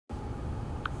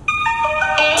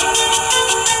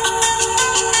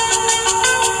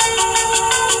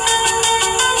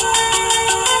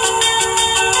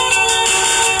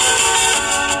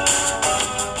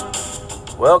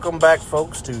Welcome back,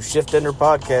 folks, to Shift Ender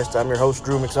Podcast. I'm your host,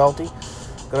 Drew McSalty.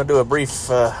 Going to do a brief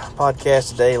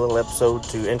podcast today, a little episode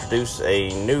to introduce a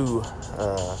new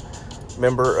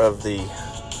member of the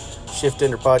Shift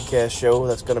Ender Podcast show.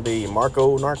 That's going to be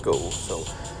Marco Narco. So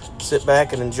sit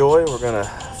back and enjoy. We're going to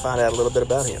find out a little bit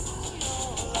about him.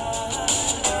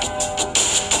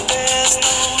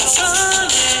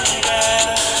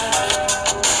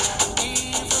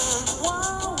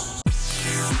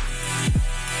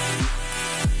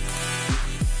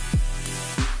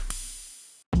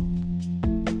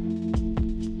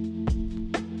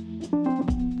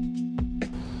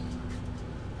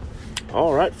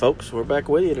 All right, folks, we're back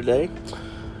with you today.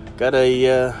 Got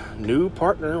a new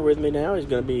partner with me now. He's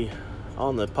going to be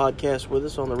on the podcast with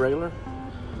us on the regular.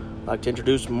 I'd like to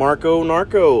introduce Marco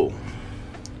Narco.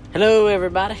 Hello,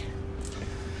 everybody.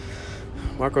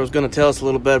 Marco's going to tell us a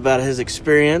little bit about his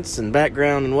experience and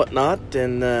background and whatnot,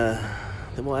 and then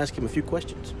we'll ask him a few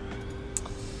questions.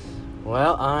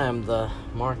 Well, I am the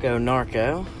Marco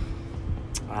Narco.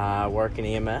 I work in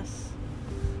EMS.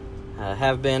 I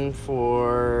have been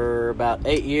for about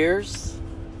 8 years.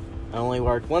 I only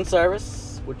worked one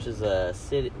service, which is a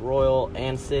city, Royal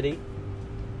and City.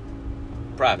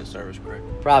 Private service, correct?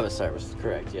 Private service,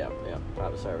 correct. Yeah,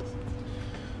 private service.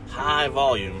 High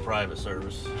volume private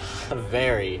service.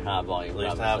 Very high volume. At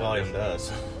least high volume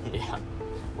does. Yeah,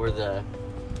 we're the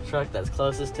truck that's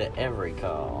closest to every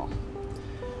call.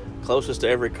 Closest to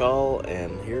every call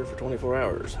and here for 24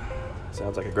 hours.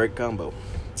 Sounds like a great combo.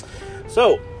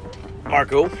 So,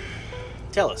 Marco,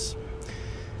 tell us,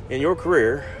 in your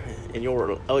career, in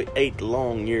your 8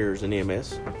 long years in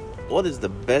EMS, what is the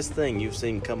best thing you've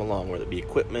seen come along, whether it be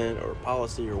equipment or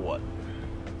policy or what?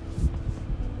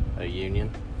 A union.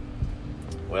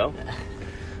 Well,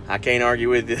 I can't argue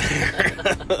with you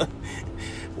there.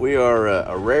 We are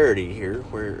a rarity here.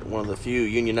 We're one of the few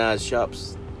unionized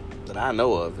shops that I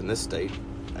know of in this state.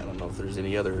 I don't know if there's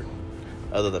any other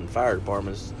than fire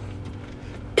departments,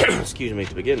 excuse me,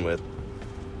 to begin with.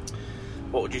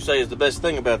 What would you say is the best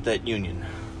thing about that union?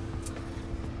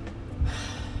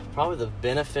 Probably the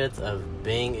benefits of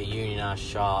being a unionized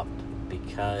shop,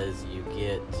 because you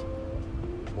get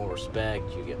more respect,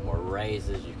 you get more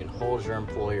raises, you can hold your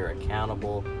employer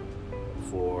accountable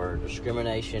for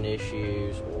discrimination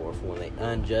issues or for when they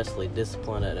unjustly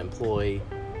discipline an employee.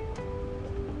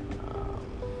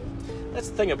 That's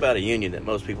the thing about a union that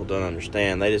most people don't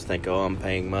understand. They just think, oh, I'm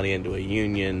paying money into a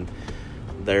union.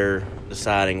 They're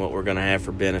deciding what we're going to have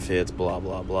for benefits, blah,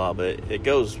 blah, blah. But it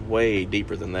goes way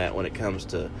deeper than that when it comes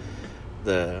to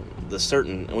the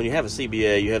certain... When you have a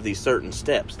CBA, you have these certain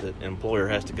steps that an employer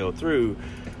has to go through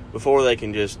before they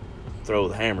can just throw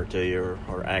the hammer to you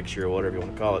or axe you or whatever you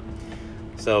want to call it.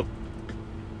 So,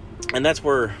 and that's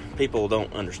where people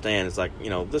don't understand. It's like,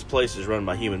 this place is run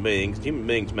by human beings. Human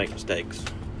beings make mistakes.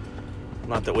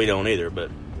 Not that we don't either,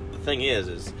 but the thing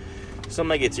is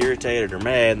somebody gets irritated or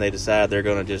mad and they decide they're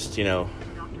going to just,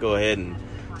 go ahead and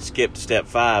skip to step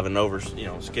 5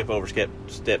 and skip over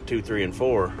step 2, 3, and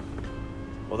 4.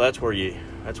 Well, that's where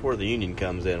the union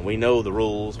comes in. We know the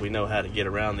rules. We know how to get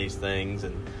around these things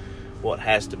and what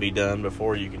has to be done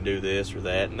before you can do this or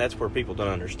that. And that's where people don't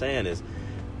understand is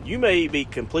you may be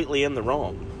completely in the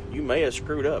wrong. You may have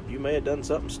screwed up. You may have done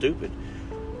something stupid.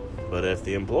 But if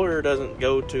the employer doesn't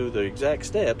go to the exact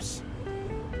steps,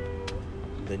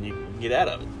 then you can get out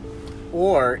of it.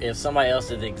 Or if somebody else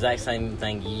did the exact same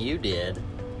thing you did,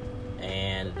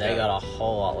 and they got a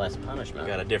whole lot less punishment.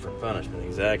 You got a different punishment,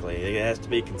 exactly. It has to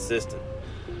be consistent.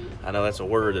 I know that's a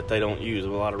word that they don't use a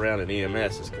lot around in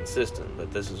EMS, is consistent.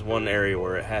 But this is one area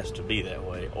where it has to be that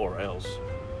way, or else.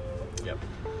 Yep.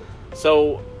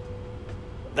 So,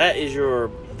 that is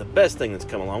the best thing that's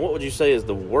come along. What would you say is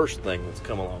the worst thing that's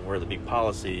come along, whether it be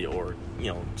policy or,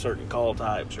 certain call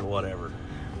types or whatever?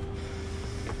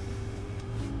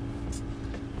 I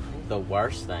think the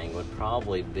worst thing would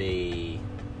probably be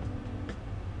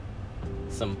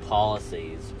some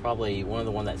policies. Probably one of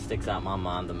the ones that sticks out in my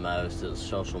mind the most is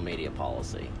social media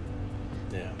policy.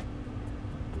 Yeah.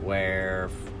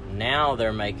 Where now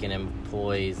they're making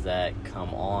employees that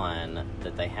come on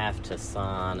that they have to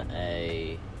sign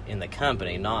in the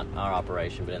company, not our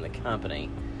operation, but in the company,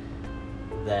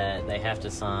 that they have to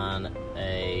sign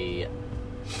a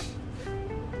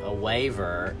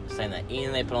waiver saying that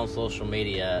anything they put on social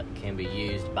media can be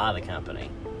used by the company,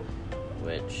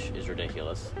 which is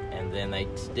ridiculous. And then they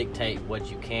dictate what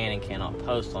you can and cannot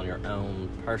post on your own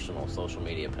personal social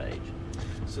media page.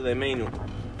 So they mean,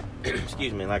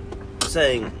 excuse me, like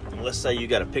saying, let's say you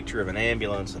got a picture of an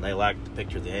ambulance and they like the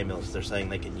picture of the ambulance, they're saying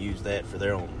they can use that for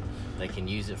their own They can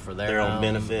use it for Their own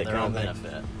benefit Their kind own of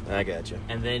thing. benefit. I got you.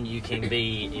 And then you can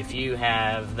be, if you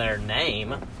have their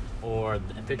name or a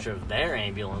picture of their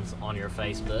ambulance on your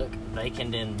Facebook, they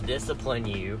can then discipline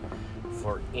you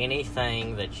for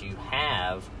anything that you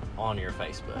have on your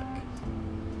Facebook.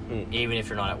 Even if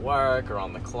you're not at work or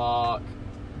on the clock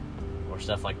or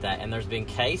stuff like that. And there's been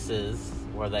cases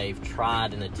where they've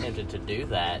tried and attempted to do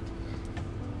that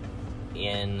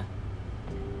in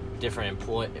different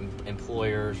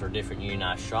employers or different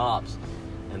unionized shops,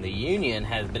 and the union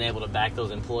has been able to back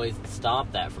those employees and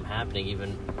stop that from happening,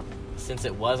 even since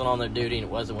it wasn't on their duty and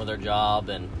it wasn't with their job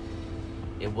and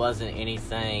it wasn't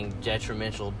anything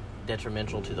detrimental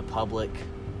to the public.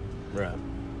 Right.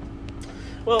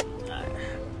 Well,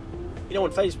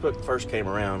 when Facebook first came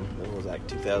around, it was like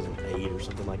 2008 or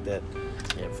something like that.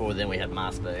 Yeah, before then we had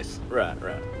MySpace. Right.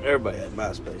 Everybody had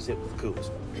MySpace. It was the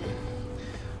coolest.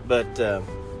 But,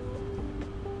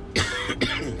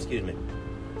 excuse me.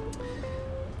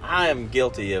 I am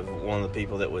guilty of one of the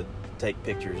people that would take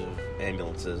pictures of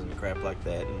ambulances and crap like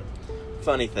that and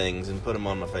funny things and put them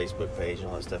on my Facebook page and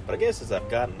all that stuff. But I guess as I've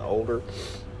gotten older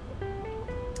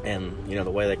and,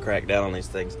 the way they crack down on these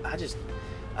things, I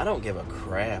don't give a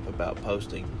crap about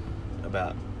posting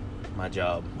about my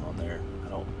job on there.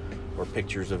 Or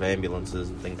pictures of ambulances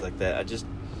and things like that. It just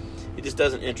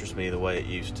doesn't interest me the way it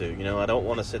used to. I don't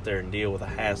want to sit there and deal with a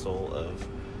hassle of,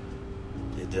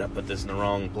 did I put this in the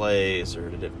wrong place, or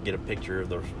did it get a picture of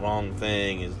the wrong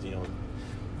thing? Is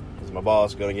my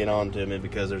boss going to get on to me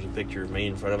because there's a picture of me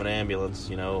in front of an ambulance,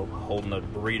 holding a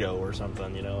burrito or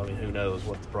something, who knows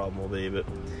what the problem will be. But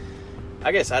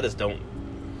I guess I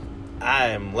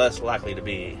am less likely to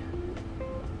be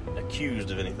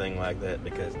accused of anything like that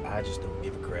because I just don't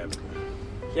give a crap.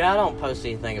 Yeah, I don't post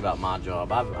anything about my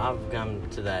job. I've come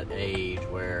to that age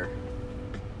where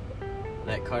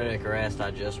that cardiac arrest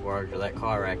I just worked or that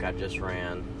car wreck I just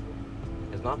ran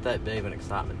is not that big of an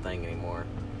excitement thing anymore.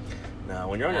 No,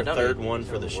 when you're on your third one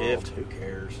for the shift, who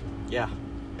cares? Yeah.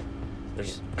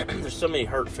 There's so many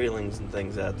hurt feelings and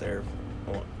things out there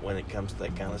when it comes to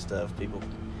that kind of stuff. People,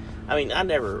 I would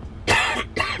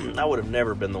have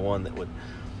never been the one that would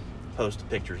post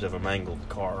pictures of a mangled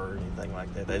car or anything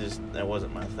like that. That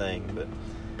wasn't my thing. But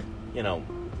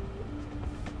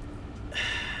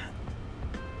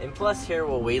and plus here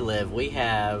where we live, we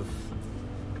have,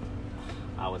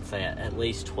 I would say, at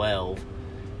least 12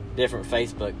 different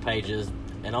Facebook pages,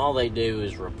 and all they do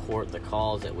is report the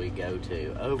calls that we go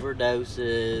to: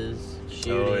 overdoses,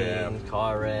 shootings,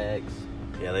 car wrecks.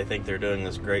 Yeah, they think they're doing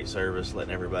this great service,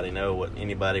 letting everybody know what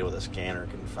anybody with a scanner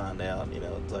can find out.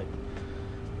 It's like,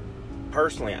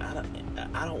 personally,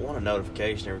 I don't want a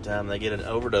notification every time they get an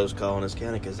overdose call in this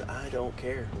county because I don't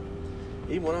care.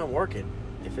 Even when I'm working,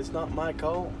 if it's not my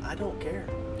call, I don't care.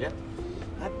 Yeah.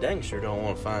 I dang sure don't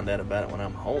want to find out about it when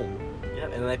I'm home. Yeah,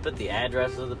 and they put the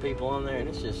addresses of the people on there, and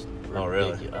it's just ridiculous. Oh,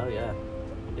 really? Oh, yeah.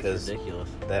 It's ridiculous.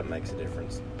 That makes a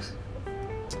difference.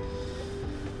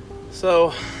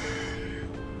 So,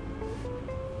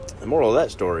 the moral of that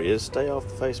story is stay off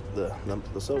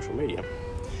the social media.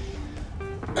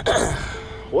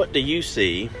 What do you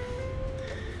see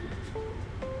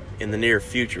in the near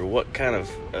future? What kind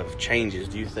of changes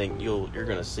do you think you're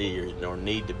going to see or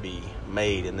need to be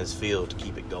made in this field to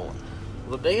keep it going?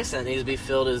 Well, the biggest that needs to be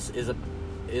filled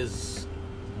is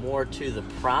more to the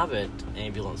private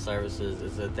ambulance services,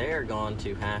 is that they are going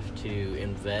to have to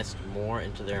invest more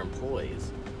into their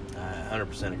employees. I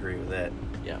 100% agree with that.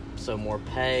 Yeah, so more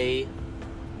pay,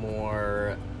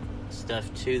 more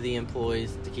stuff to the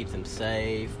employees to keep them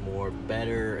safe, more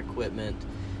better equipment,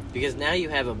 because now you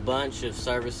have a bunch of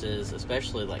services,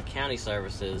 especially like county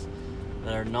services,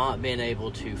 that are not being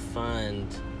able to fund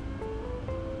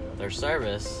their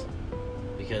service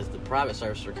because the private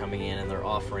services are coming in and they're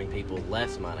offering people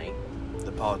less money.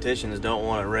 The politicians don't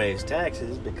want to raise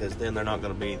taxes because then they're not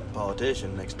going to be the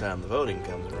politician next time the voting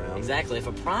comes around. Exactly. If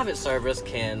a private service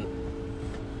can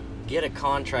get a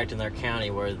contract in their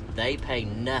county where they pay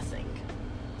nothing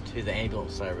to the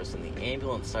ambulance service, and the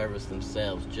ambulance service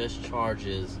themselves just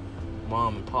charges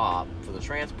mom and pop for the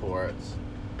transports,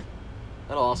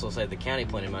 that'll also save the county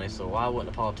plenty of money, so why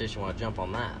wouldn't a politician want to jump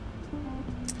on that?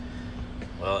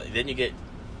 Well, then you get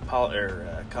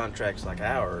contracts like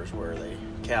ours where they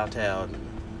kowtowed and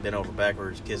bent over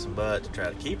backwards, kissing butt to try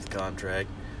to keep the contract,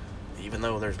 even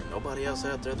though there's nobody else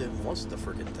out there that wants the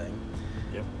freaking thing.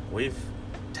 Yep. We've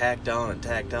tacked on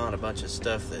a bunch of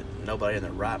stuff that nobody in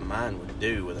their right mind would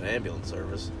do with an ambulance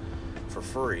service for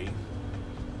free,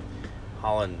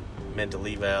 hauling mental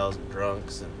evals and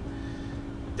drunks and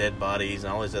dead bodies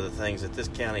and all these other things that this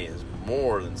county is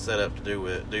more than set up to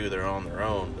do. They're on their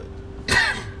own, but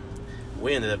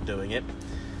We ended up doing it.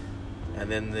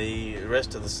 And then the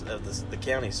rest of the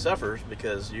county suffers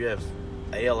because you have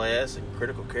ALS and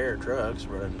critical care trucks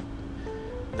running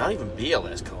not even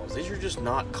BLS calls. These are just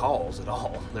not calls at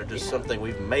all. They're just something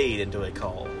we've made into a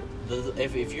call.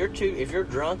 If you're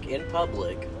drunk in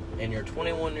public and you're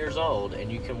 21 years old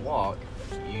and you can walk,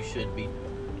 you should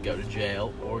go to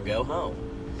jail or go home.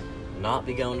 Not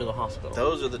be going to the hospital.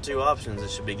 Those are the two options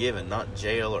that should be given, not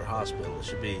jail or hospital. It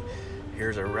should be,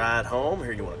 here's a ride home,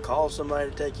 here you want to call somebody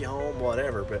to take you home,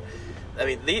 whatever. But, I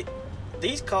mean,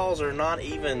 these calls are not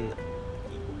even,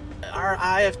 our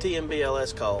IFT and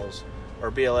BLS calls, or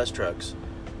BLS trucks,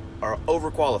 are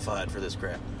overqualified for this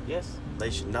crap. Yes. They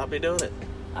should not be doing it.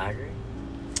 I agree.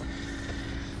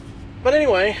 But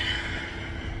anyway,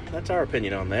 that's our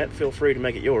opinion on that. Feel free to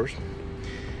make it yours.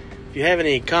 If you have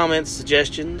any comments,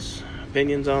 suggestions,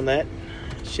 opinions on that,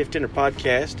 Shift Ender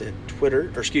Podcast at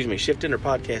Twitter, Shift Ender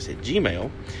Podcast at Gmail,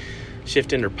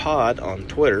 Shift Ender Pod on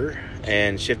Twitter,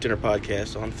 and Shift Ender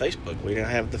Podcast on Facebook. We now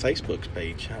have the Facebook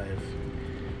page. I've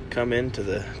come into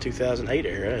the 2008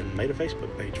 era and made a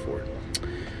Facebook page for it.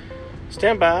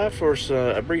 Stand by for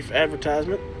a brief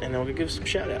advertisement, and then we'll give some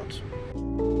shout-outs.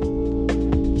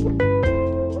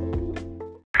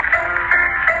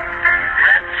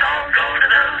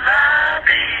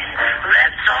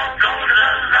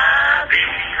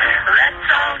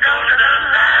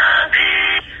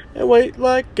 And wait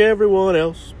like everyone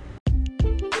else.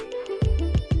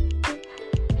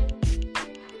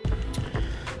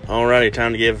 Alrighty,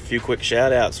 time to give a few quick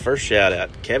shout-outs. First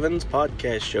shout-out, Kevin's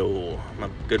Podcast Show. My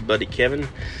good buddy Kevin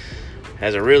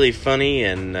has a really funny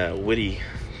and witty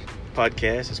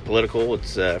podcast. It's political.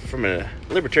 It's from a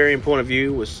libertarian point of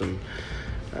view with some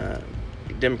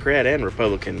Democrat and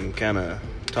Republican kind of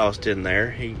tossed in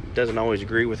there. He doesn't always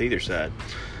agree with either side.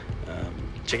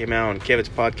 Check him out on Kevin's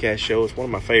Podcast Show. It's one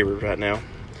of my favorites right now.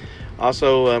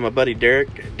 Also, my buddy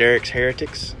Derek's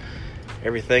Heretics.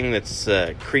 Everything that's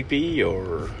creepy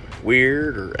or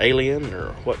weird or alien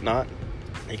or whatnot,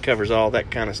 he covers all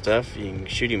that kind of stuff. You can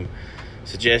shoot him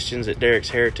suggestions at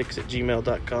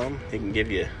dereksheretics@gmail.com. He can give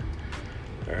you,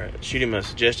 or shoot him a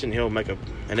suggestion. He'll make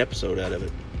an episode out of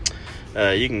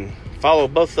it. You can follow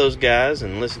both those guys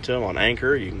and listen to them on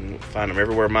Anchor. You can find them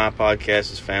everywhere my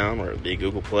podcast is found, whether it be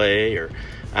Google Play or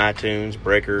iTunes,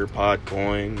 Breaker,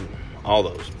 Podcoin, all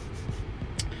those.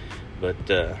 But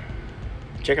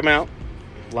check them out.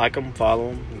 Like them, follow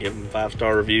them, give them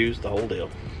 5-star reviews, the whole deal.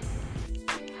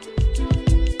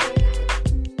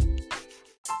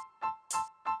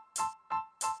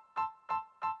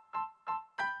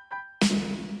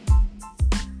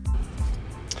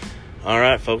 All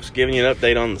right, folks, giving you an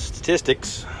update on the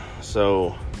statistics.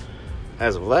 So,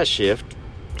 as of last shift,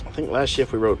 I think last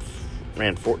shift we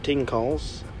ran 14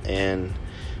 calls, and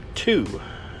 2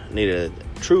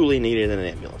 truly needed an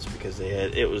ambulance because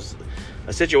it was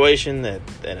a situation that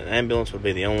an ambulance would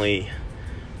be the only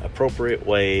appropriate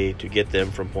way to get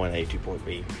them from point A to point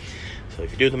B. So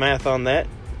if you do the math on that,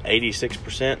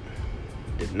 86%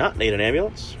 did not need an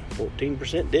ambulance,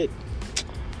 14% did.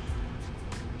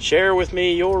 Share with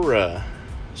me your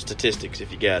statistics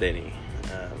if you got any,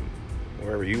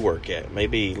 wherever you work at.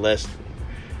 Maybe less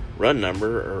run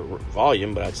number or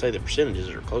volume, but I'd say the percentages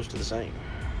are close to the same.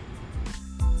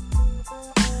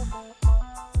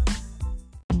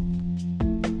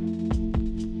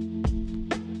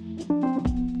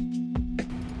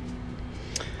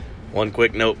 One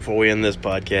quick note before we end this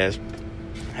podcast.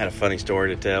 I had a funny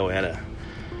story to tell. We had a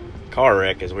car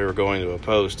wreck as we were going to a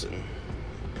post, and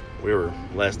we were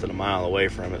less than a mile away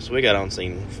from it, so we got on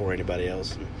scene before anybody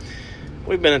else. And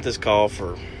we've been at this call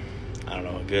for, I don't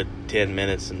know, a good 10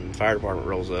 minutes, and the fire department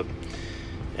rolls up.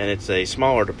 And it's a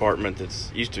smaller department that's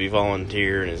used to be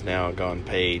volunteer and is now gone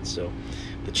paid. So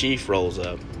the chief rolls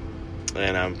up,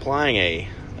 and I'm applying a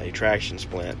traction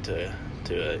splint to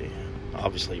a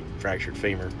obviously fractured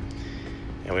femur.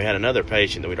 And we had another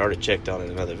patient that we'd already checked on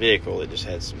in another vehicle that just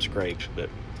had some scrapes. But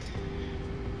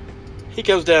he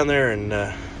goes down there and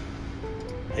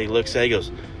he looks at it, he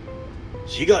goes,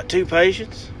 "So you got 2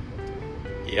 patients?"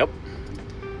 "Yep."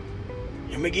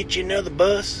 "Let me get you another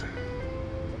bus."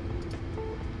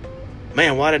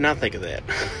 Man, why didn't I think of that?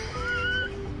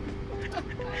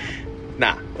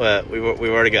 Nah, well, we've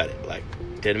already got it like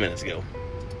 10 minutes ago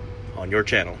on your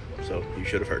channel, so you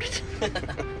should have heard it.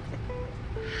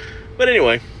 But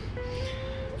anyway,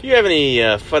 if you have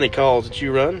any funny calls that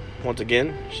you run, once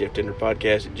again, Shift Ender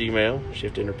Podcast at Gmail,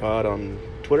 Shift Ender Pod on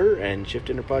Twitter, and Shift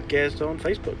Ender Podcast on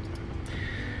Facebook.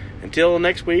 Until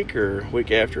next week or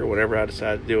week after, whenever I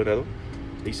decide to do another,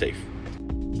 be safe.